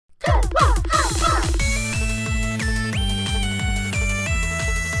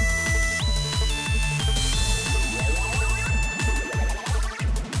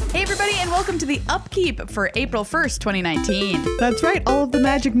welcome to the Upkeep for April 1st, 2019. That's right, all of the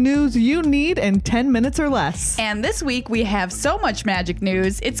Magic news you need in 10 minutes or less. And this week we have so much Magic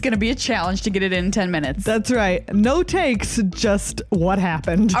news, it's going to be a challenge to get it in 10 minutes. That's right, no takes, just what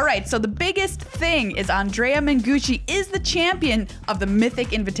happened. All right, so the biggest thing is Andrea Mengucci is the champion of the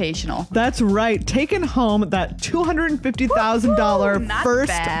Mythic Invitational. That's right, taking home that $250,000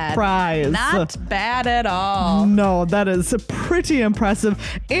 first prize. Not bad at all. No, that is pretty impressive.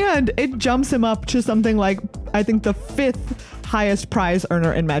 And it jumps him up to something like, I think, the 5th highest prize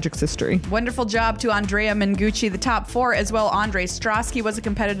earner in Magic's history. Wonderful job to Andrea Mengucci, the top 4 as well. Andre Strosky was a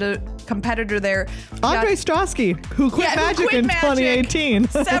competitor there. Andre Strosky, who quit Magic in 2018.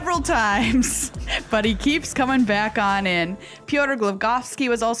 Several times, but he keeps coming back on in. Pyotr Glivkovsky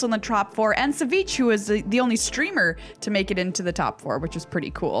was also in the top 4, and Savich, who was the only streamer to make it into the top 4, which was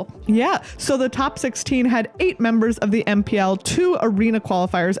pretty cool. Yeah, so the top 16 had 8 members of the MPL, 2 arena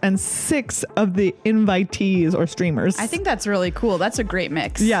qualifiers, and 6 of the invitees or streamers. I think that's really cool. That's a great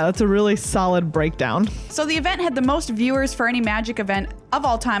mix. Yeah, that's a really solid breakdown. So the event had the most viewers for any Magic event of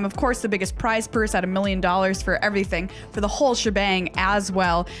all time. Of course, the biggest prize purse at $1 million for everything, for the whole shebang as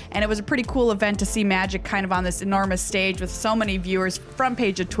well. And it was a pretty cool event to see Magic kind of on this enormous stage with so many viewers, front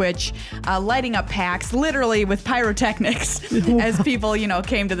page of Twitch, lighting up packs, literally with pyrotechnics as people, you know,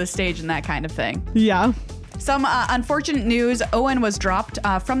 came to the stage and that kind of thing. Yeah. Some unfortunate news. Owen was dropped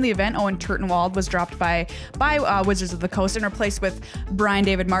from the event. Owen Turtenwald was dropped by Wizards of the Coast and replaced with Brian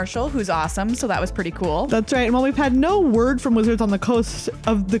David Marshall, who's awesome. So that was pretty cool. That's right. And while we've had no word from Wizards on the Coast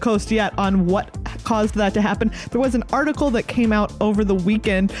yet on what caused that to happen, there was an article that came out over the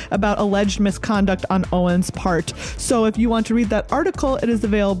weekend about alleged misconduct on Owen's part. So if you want to read that article, it is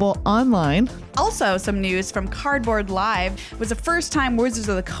available online. Also, some news from Cardboard Live. It was the first time Wizards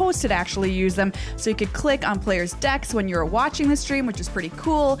of the Coast had actually used them, so you could click on players' decks when you were watching the stream, which is pretty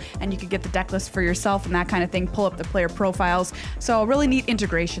cool, and you could get the deck list for yourself and that kind of thing, pull up the player profiles. So a really neat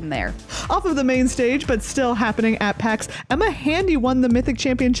integration there. Off of the main stage, but still happening at PAX, Emma Handy won the Mythic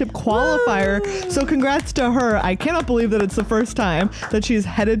Championship qualifier. Woo! So congrats to her. I cannot believe that it's the first time that she's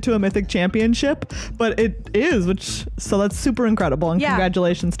headed to a Mythic Championship, but it is, so that's super incredible, and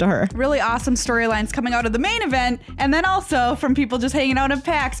congratulations to her. Really awesome storylines coming out of the main event, and then also from people just hanging out at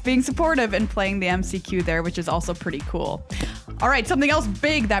PAX, being supportive and playing the MCQ there, which is also pretty cool. All right, something else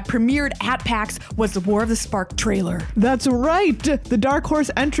big that premiered at PAX was the War of the Spark trailer. That's right, the dark horse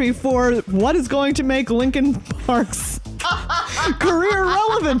entry for what is going to make Linkin Park's career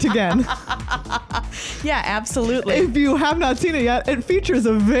relevant again. Yeah, absolutely. If you have not seen it yet, it features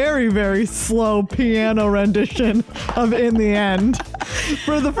a very, very slow piano rendition of In the End.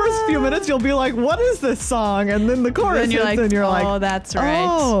 For the first few minutes, you'll be like, what is this song? And then the chorus hits and you're like, oh, that's right.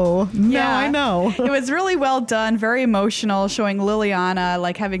 Oh, now I know. It was really well done, very emotional, showing Liliana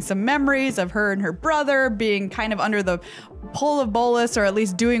like having some memories of her and her brother being kind of under the pull of Bolas, or at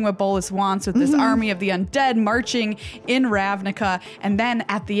least doing what Bolas wants with this army of the undead marching in Ravnica, and then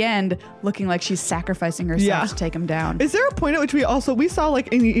at the end looking like she's sacrificing herself to take him down. Is there a point at which we saw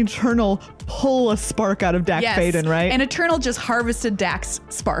like an Eternal pull a spark out of Dack Fayden, right? And Eternal just harvested Dack's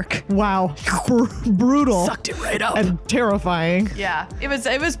spark. Wow. Brutal. Sucked it right up. And terrifying. Yeah, it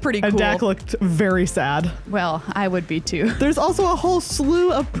was pretty cool. And Dack looked very sad. Well, I would be too. There's also a whole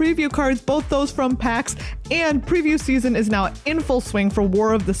slew of preview cards, both those from PAX, and preview season is now in full swing for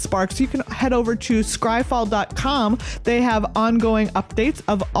War of the Spark. So you can head over to scryfall.com. They have ongoing updates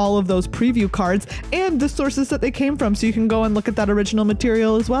of all of those preview cards and the sources that they came from. So you can go and look at that original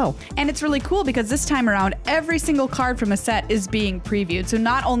material as well. And it's really cool because this time around, every single card from a set is being previewed. So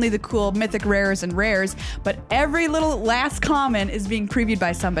not only the cool mythic rares and rares, but every little last common is being previewed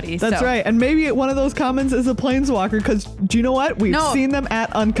by somebody. That's right. And maybe one of those commons is a Planeswalker, because do you know what? We've seen them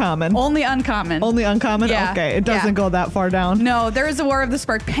at Uncommon. Only Uncommon. Only Uncommon? Yeah. Okay. It doesn't go that far down. No, there is a War of the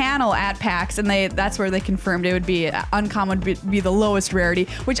Spark panel at PAX, and that's where they confirmed it would be Uncommon would be the lowest rarity,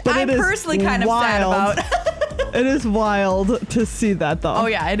 which I'm personally kind of sad about. It is wild to see that, though. Oh,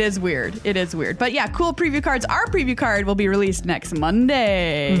 yeah, it is weird. It is weird. But yeah, cool preview cards. Our preview card will be released next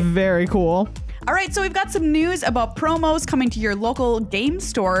Monday. Very cool. All right, so we've got some news about promos coming to your local game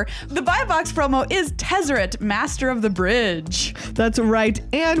store. The buy box promo is Tezzeret, Master of the Bridge. That's right.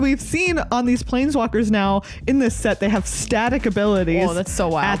 And we've seen on these Planeswalkers now in this set, they have static abilities. Oh, that's so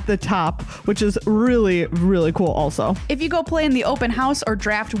wild. At the top, which is really, really cool also. If you go play in the open house or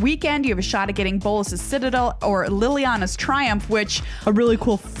draft weekend, you have a shot at getting Bolas' Citadel or Liliana's Triumph, which... a really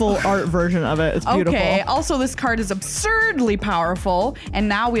cool full art version of it. It's beautiful. Okay, also this card is absurdly powerful, and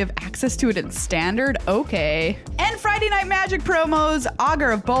now we have access to it in Standard? Okay. And Friday Night Magic promos,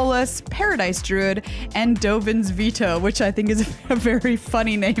 Augur of Bolas, Paradise Druid, and Dovin's Veto, which I think is a very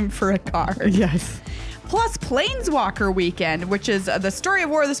funny name for a card. Yes. Plus Planeswalker Weekend, which is the story of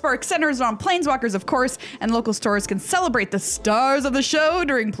War of the Spark, centers on Planeswalkers, of course, and local stores can celebrate the stars of the show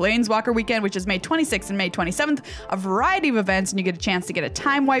during Planeswalker Weekend, which is May 26th and May 27th. A variety of events, and you get a chance to get a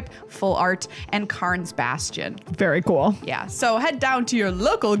Time Wipe, Full Art, and Karn's Bastion. Very cool. Yeah, so head down to your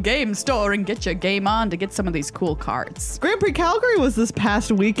local game store and get your game on to get some of these cool cards. Grand Prix Calgary was this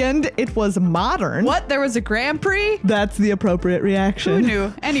past weekend. It was modern. What? There was a Grand Prix? That's the appropriate reaction. Who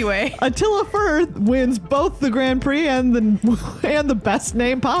knew? Anyway. Attila Firth wins both the Grand Prix and the best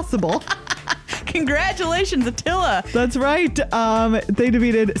name possible. Congratulations, Attila. That's right. They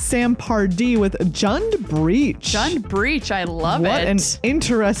defeated Sam Pardee with Jund Breach. Jund Breach, I love it. What an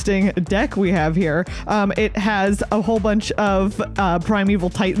interesting deck we have here. It has a whole bunch of Primeval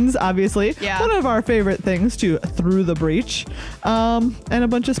Titans, obviously. Yeah. One of our favorite things to through the breach. And a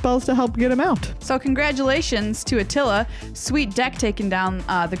bunch of spells to help get him out. So congratulations to Attila. Sweet deck taking down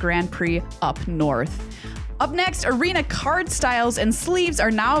the Grand Prix up north. Up next, Arena card styles and sleeves are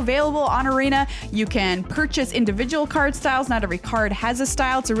now available on Arena. You can purchase individual card styles. Not every card has a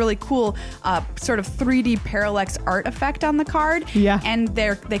style. It's a really cool sort of 3D parallax art effect on the card. Yeah. And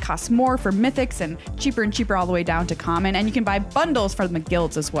they cost more for mythics and cheaper all the way down to common. And you can buy bundles from the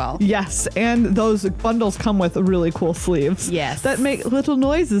guilds as well. Yes, and those bundles come with really cool sleeves. Yes. That make little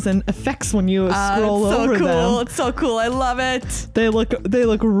noises and effects when you scroll it's so over cool. them. It's so cool. I love it. They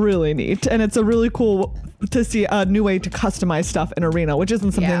look really neat, and it's a really cool to see a new way to customize stuff in Arena, which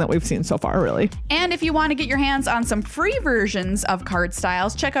isn't something that we've seen so far, really. And if you want to get your hands on some free versions of card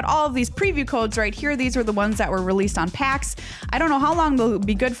styles, check out all of these preview codes right here. These are the ones that were released on packs. I don't know how long they'll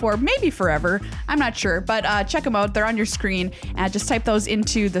be good for, maybe forever. I'm not sure, but check them out. They're on your screen. Just type those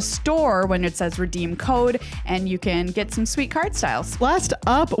into the store when it says redeem code, and you can get some sweet card styles. Last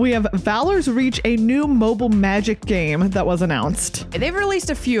up, we have Valor's Reach, a new mobile Magic game that was announced. They've released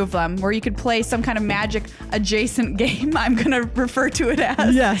a few of them where you could play some kind of Magic adjacent game, I'm gonna refer to it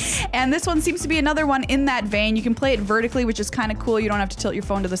as. Yes. And this one seems to be another one in that vein. You can play it vertically, which is kind of cool. You don't have to tilt your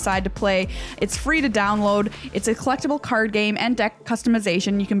phone to the side to play. It's free to download. It's a collectible card game and deck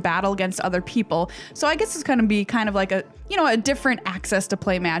customization. You can battle against other people. So I guess it's gonna be kind of like a different access to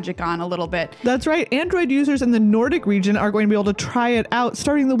play Magic on a little bit. That's right. Android users in the Nordic region are going to be able to try it out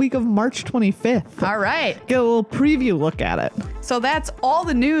starting the week of March 25th. All right. Get a little preview look at it. So that's all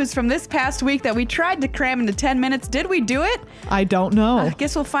the news from this past week that we tried to cram into 10 minutes. Did we do it? I don't know. I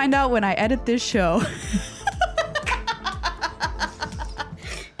guess we'll find out when I edit this show.